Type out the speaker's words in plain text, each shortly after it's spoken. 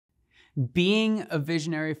Being a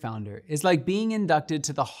visionary founder is like being inducted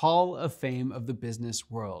to the Hall of Fame of the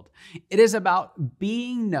business world. It is about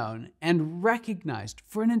being known and recognized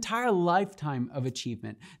for an entire lifetime of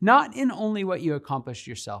achievement, not in only what you accomplished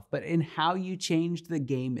yourself, but in how you changed the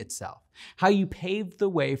game itself, how you paved the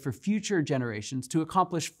way for future generations to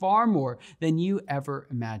accomplish far more than you ever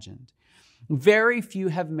imagined. Very few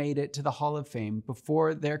have made it to the Hall of Fame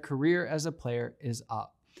before their career as a player is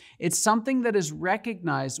up. It's something that is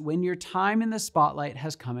recognized when your time in the spotlight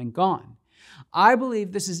has come and gone. I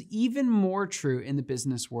believe this is even more true in the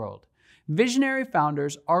business world. Visionary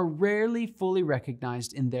founders are rarely fully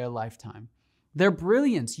recognized in their lifetime. Their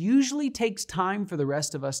brilliance usually takes time for the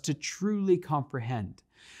rest of us to truly comprehend.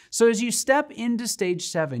 So as you step into stage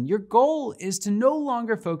 7, your goal is to no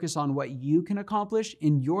longer focus on what you can accomplish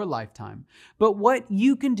in your lifetime, but what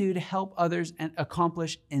you can do to help others and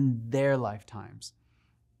accomplish in their lifetimes.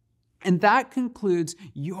 And that concludes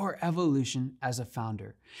your evolution as a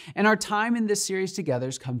founder. And our time in this series together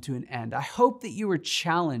has come to an end. I hope that you were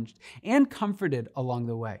challenged and comforted along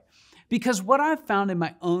the way. Because what I've found in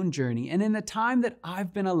my own journey and in the time that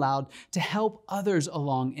I've been allowed to help others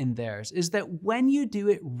along in theirs is that when you do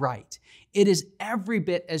it right, it is every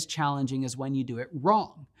bit as challenging as when you do it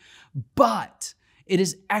wrong. But it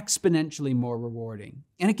is exponentially more rewarding.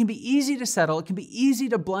 And it can be easy to settle, it can be easy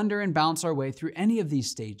to blunder and bounce our way through any of these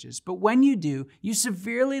stages. But when you do, you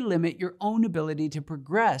severely limit your own ability to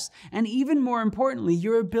progress, and even more importantly,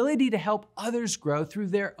 your ability to help others grow through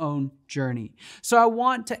their own journey. So I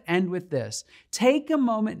want to end with this. Take a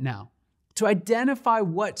moment now to identify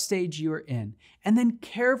what stage you are in, and then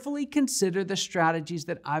carefully consider the strategies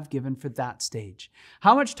that I've given for that stage.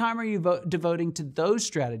 How much time are you devoting to those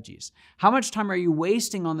strategies? How much time are you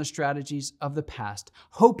wasting on the strategies of the past,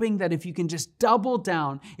 hoping that if you can just double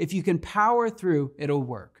down, if you can power through, it'll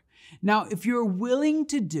work? Now, if you're willing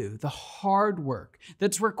to do the hard work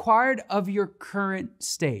that's required of your current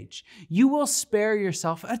stage, you will spare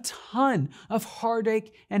yourself a ton of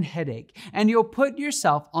heartache and headache, and you'll put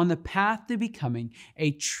yourself on the path to becoming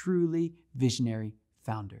a truly visionary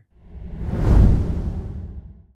founder.